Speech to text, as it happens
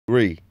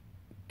3,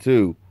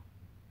 2,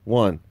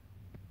 1.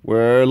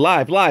 We're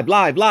live, live,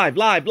 live, live,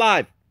 live,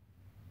 live.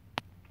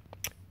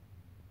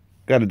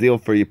 Got a deal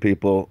for you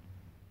people.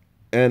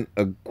 And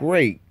a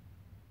great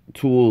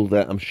tool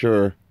that I'm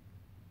sure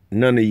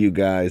none of you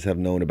guys have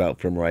known about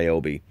from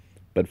Ryobi.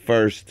 But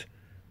first,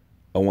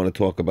 I want to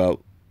talk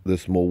about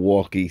this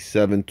Milwaukee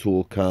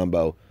 7-tool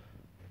combo.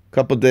 A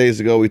couple days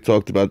ago, we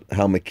talked about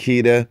how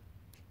Makita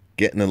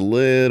getting a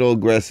little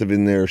aggressive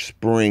in their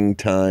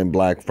springtime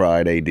Black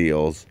Friday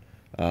deals.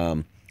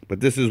 But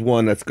this is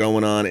one that's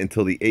going on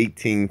until the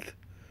 18th.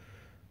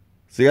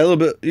 So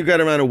you got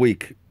around a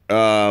week.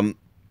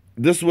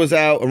 This was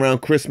out around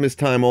Christmas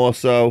time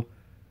also.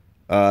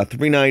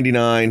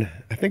 $3.99.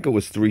 I think it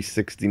was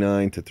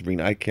 $3.69 to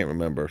 $3. I can't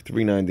remember.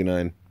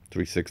 $3.99,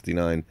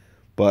 $3.69.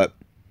 But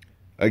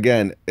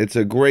again, it's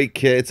a great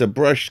kit. It's a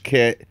brush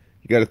kit.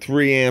 You got a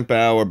 3 amp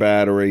hour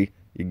battery.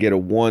 You get a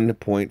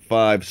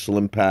 1.5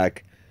 slim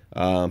pack.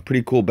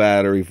 Pretty cool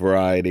battery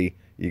variety.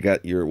 You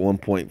got your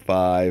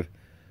 1.5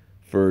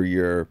 for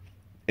your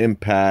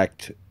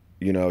impact,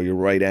 you know, your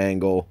right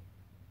angle,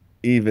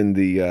 even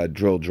the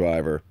drill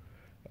driver.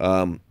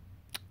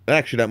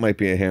 Actually, that might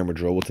be a hammer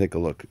drill. We'll take a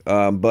look.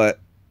 But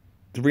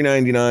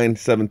 $3.99,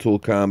 7-tool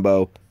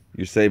combo.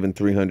 You're saving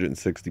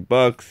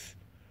 $360.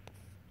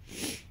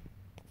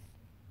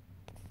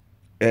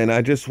 And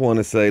I just want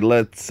to say,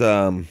 let's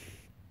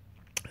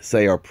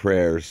say our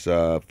prayers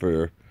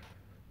for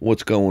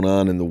what's going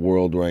on in the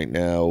world right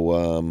now.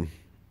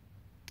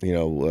 You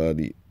know,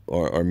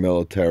 our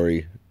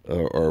military,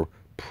 our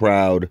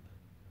proud,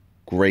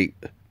 great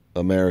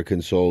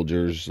American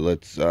soldiers.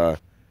 Let's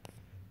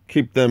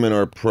keep them in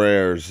our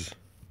prayers.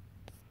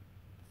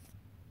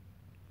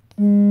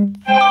 Oh,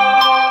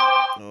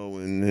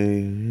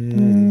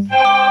 and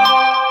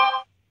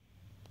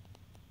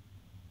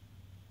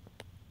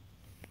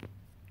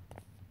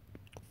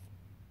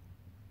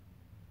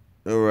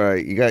all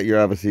right,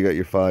 obviously you got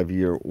your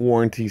 5-year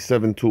warranty,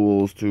 7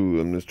 tools too.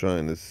 I'm just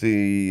trying to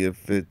see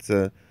if it's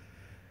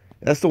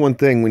that's the one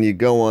thing when you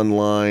go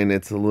online,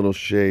 it's a little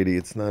shady.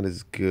 It's not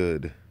as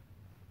good.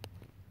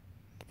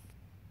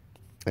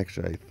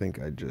 Actually, I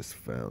think I just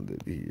found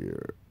it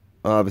here.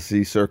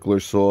 Obviously, circular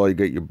saw. You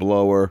get your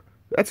blower.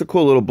 That's a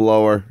cool little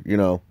blower, you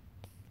know.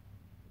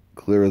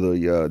 Clear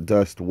the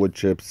dust, wood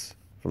chips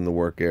from the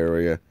work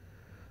area.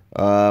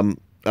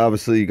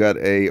 Obviously, you got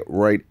a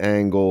right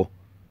angle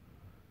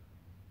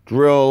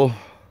drill.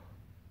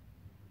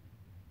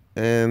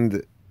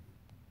 And,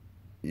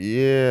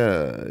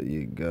 yeah,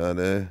 you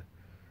got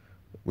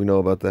we know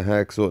about the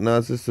hacksaw. No,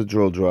 it's just a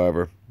drill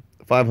driver.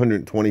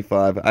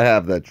 $525. I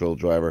have that drill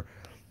driver.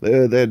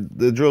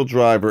 The drill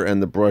driver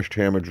and the brushed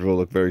hammer drill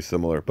look very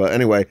similar. But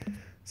anyway,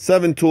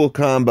 7-tool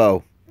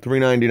combo,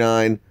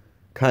 $3.99,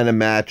 kind of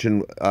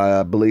matching,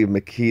 I believe,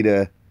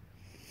 Makita.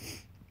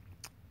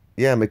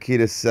 Yeah,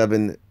 Makita's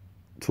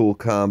 7-tool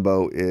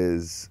combo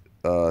is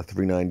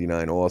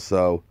 $3.99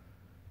 also.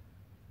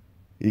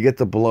 You get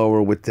the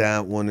blower with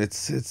that one.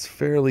 It's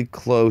fairly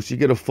close. You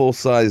get a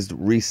full-sized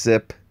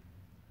recip.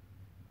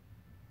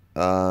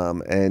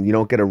 And you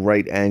don't get a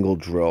right angle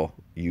drill.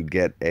 You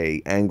get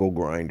a angle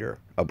grinder,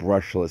 a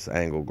brushless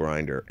angle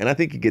grinder. And I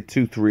think you get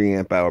 2 3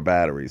 amp hour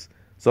batteries.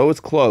 So it's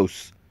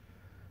close.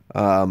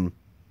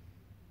 Honestly,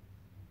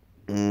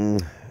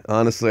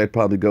 I'd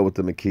probably go with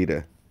the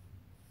Makita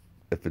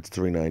if it's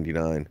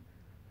 $3.99.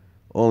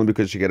 Only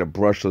because you get a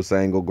brushless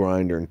angle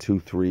grinder and 2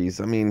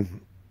 3s. I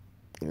mean,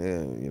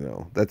 yeah, you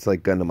know, that's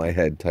like gun to my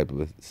head type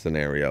of a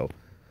scenario.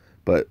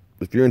 But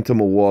if you're into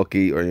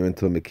Milwaukee or you're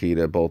into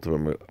Makita, both of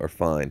them are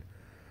fine.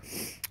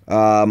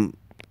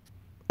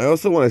 I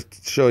also want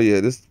to show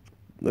you this.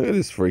 Look at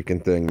this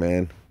freaking thing,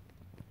 man.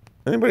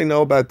 Anybody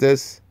know about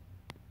this?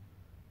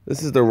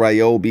 This is the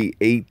Ryobi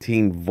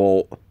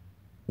 18-volt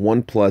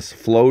 1 Plus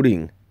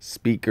floating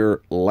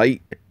speaker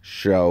light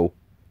show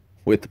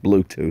with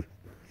Bluetooth.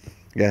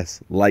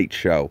 Yes, light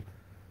show.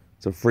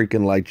 It's a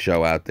freaking light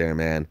show out there,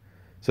 man.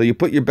 So you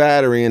put your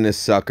battery in this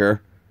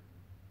sucker,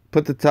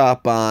 put the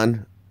top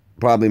on,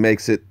 probably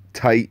makes it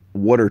tight,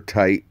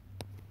 watertight.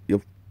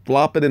 You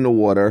flop it in the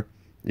water.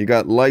 You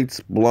got lights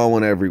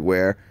blowing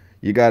everywhere.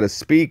 You got a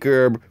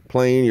speaker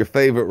playing your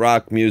favorite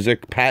rock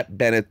music, Pat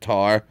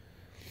Benatar.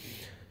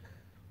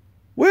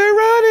 We're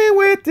running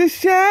with the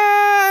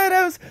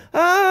shadows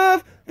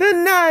of the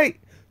night.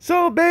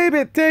 So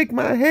baby, take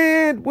my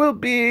hand, we'll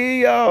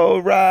be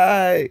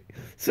alright.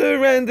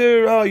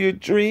 Surrender all your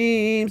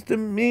dreams to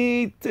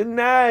me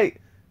tonight.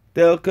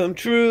 They'll come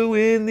true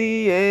in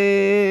the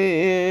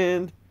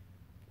end.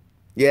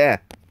 Yeah.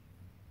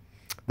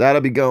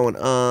 That'll be going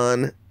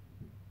on.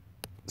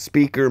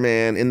 Speaker,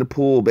 man, in the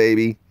pool,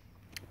 baby.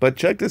 But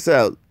check this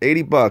out.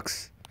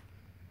 $80.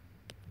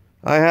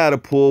 I had a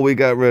pool. We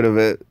got rid of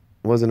it.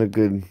 Wasn't a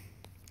good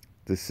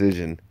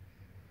decision.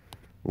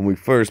 When we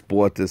first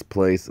bought this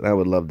place, I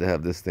would love to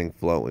have this thing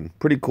floating.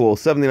 Pretty cool.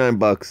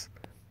 $79.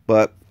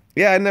 But,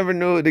 yeah, I never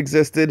knew it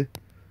existed.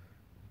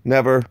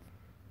 Never.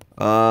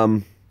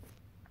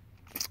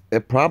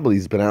 It probably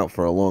has been out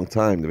for a long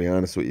time, to be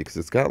honest with you, because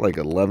it's got like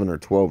 11 or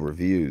 12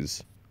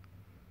 reviews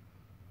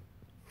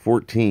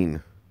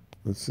 14.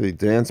 Let's see.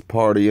 Dance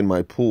party in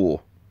my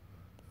pool.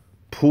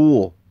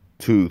 Pool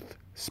tooth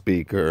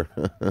speaker.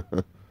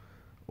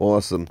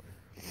 Awesome.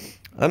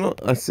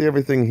 I see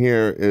everything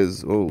here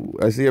is,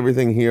 I see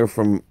everything here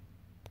from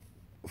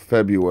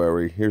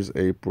February. Here's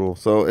April.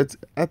 So it's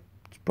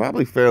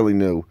probably fairly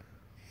new,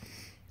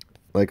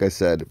 like I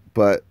said.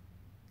 But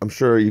I'm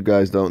sure you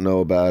guys don't know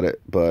about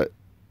it. But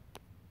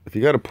if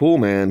you got a pool,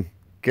 man,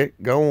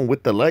 get going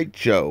with the light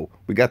show.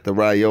 We got the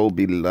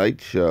Ryobi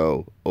light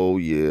show. Oh,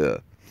 yeah.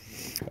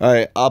 All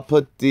right, I'll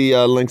put the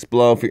links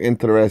below if you're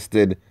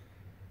interested.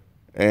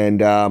 And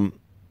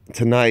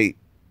tonight,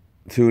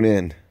 tune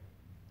in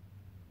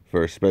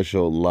for a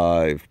special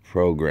live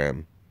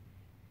program.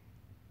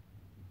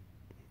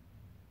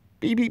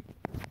 Beep, beep.